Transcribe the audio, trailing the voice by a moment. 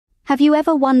Have you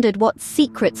ever wondered what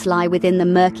secrets lie within the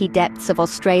murky depths of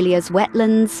Australia's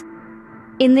wetlands?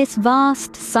 In this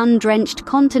vast, sun-drenched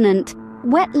continent,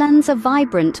 wetlands are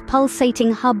vibrant,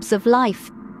 pulsating hubs of life,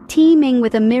 teeming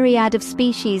with a myriad of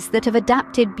species that have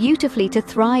adapted beautifully to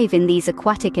thrive in these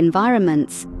aquatic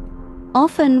environments.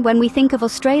 Often, when we think of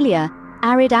Australia,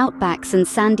 arid outbacks and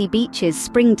sandy beaches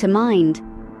spring to mind.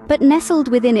 But nestled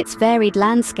within its varied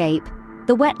landscape,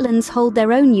 the wetlands hold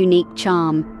their own unique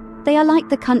charm. They are like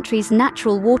the country's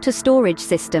natural water storage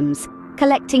systems,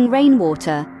 collecting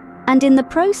rainwater, and in the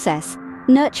process,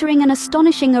 nurturing an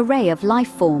astonishing array of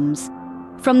life forms.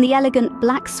 From the elegant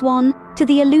black swan to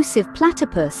the elusive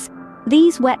platypus,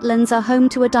 these wetlands are home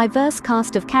to a diverse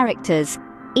cast of characters,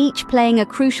 each playing a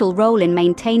crucial role in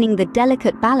maintaining the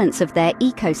delicate balance of their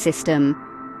ecosystem.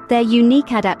 Their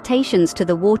unique adaptations to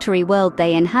the watery world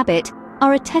they inhabit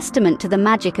are a testament to the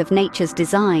magic of nature's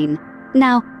design.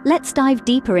 Now, let's dive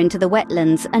deeper into the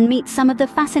wetlands and meet some of the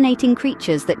fascinating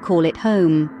creatures that call it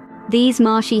home. These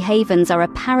marshy havens are a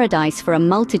paradise for a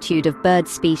multitude of bird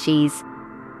species.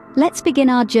 Let's begin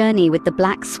our journey with the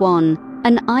black swan,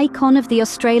 an icon of the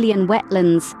Australian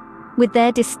wetlands. With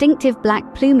their distinctive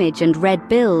black plumage and red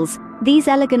bills, these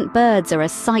elegant birds are a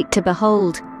sight to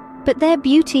behold. But their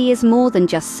beauty is more than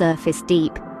just surface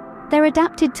deep. They're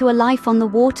adapted to a life on the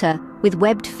water, with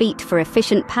webbed feet for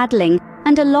efficient paddling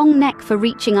and a long neck for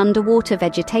reaching underwater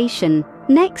vegetation.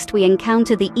 Next, we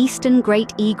encounter the eastern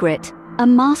great egret, a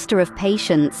master of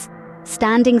patience.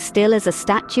 Standing still as a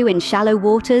statue in shallow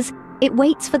waters, it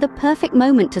waits for the perfect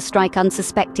moment to strike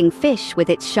unsuspecting fish with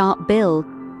its sharp bill.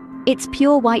 Its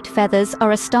pure white feathers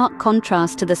are a stark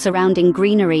contrast to the surrounding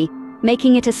greenery,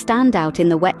 making it a standout in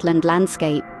the wetland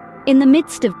landscape. In the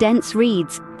midst of dense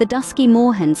reeds, the dusky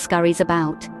moorhen scurries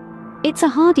about. It's a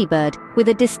hardy bird with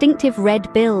a distinctive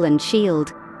red bill and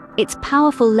shield. Its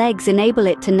powerful legs enable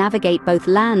it to navigate both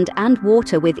land and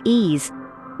water with ease.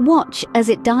 Watch as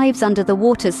it dives under the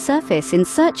water's surface in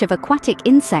search of aquatic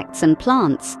insects and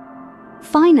plants.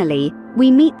 Finally, we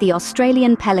meet the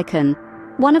Australian pelican,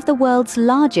 one of the world's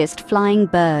largest flying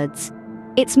birds.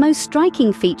 Its most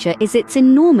striking feature is its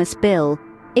enormous bill,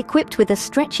 equipped with a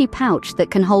stretchy pouch that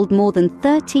can hold more than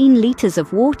 13 liters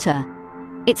of water.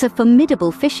 It's a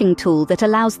formidable fishing tool that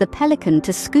allows the pelican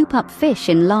to scoop up fish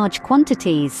in large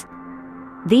quantities.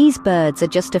 These birds are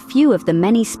just a few of the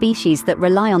many species that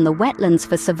rely on the wetlands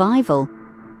for survival.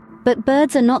 But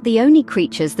birds are not the only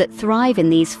creatures that thrive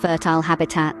in these fertile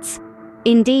habitats.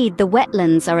 Indeed, the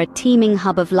wetlands are a teeming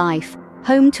hub of life,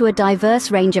 home to a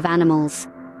diverse range of animals.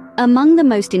 Among the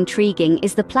most intriguing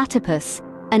is the platypus,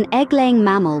 an egg-laying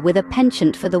mammal with a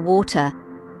penchant for the water.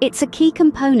 It's a key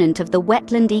component of the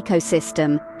wetland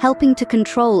ecosystem, helping to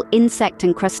control insect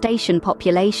and crustacean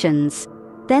populations.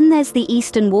 Then there's the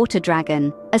eastern water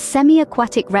dragon, a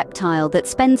semi-aquatic reptile that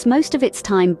spends most of its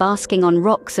time basking on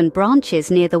rocks and branches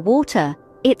near the water.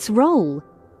 Its role?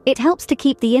 It helps to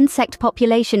keep the insect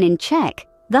population in check,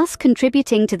 thus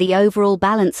contributing to the overall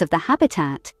balance of the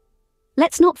habitat.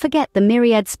 Let's not forget the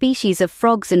myriad species of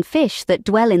frogs and fish that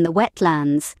dwell in the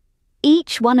wetlands,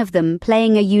 each one of them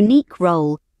playing a unique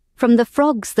role, from the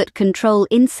frogs that control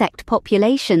insect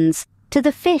populations to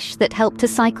the fish that help to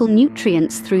cycle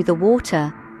nutrients through the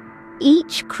water.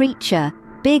 Each creature,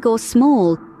 big or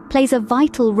small, plays a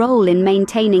vital role in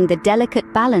maintaining the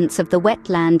delicate balance of the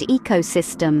wetland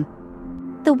ecosystem.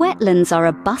 The wetlands are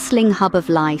a bustling hub of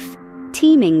life,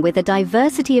 teeming with a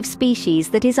diversity of species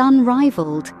that is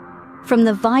unrivaled. From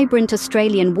the vibrant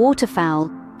Australian waterfowl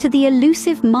to the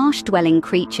elusive marsh-dwelling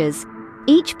creatures,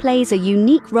 each plays a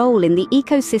unique role in the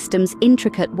ecosystem's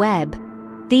intricate web.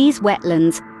 These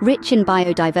wetlands, rich in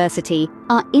biodiversity,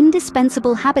 are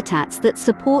indispensable habitats that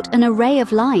support an array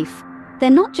of life.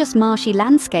 They're not just marshy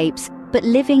landscapes, but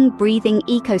living, breathing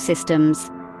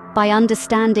ecosystems. By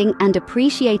understanding and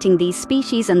appreciating these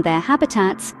species and their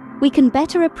habitats, we can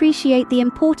better appreciate the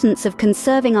importance of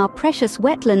conserving our precious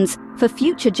wetlands for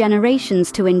future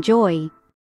generations to enjoy.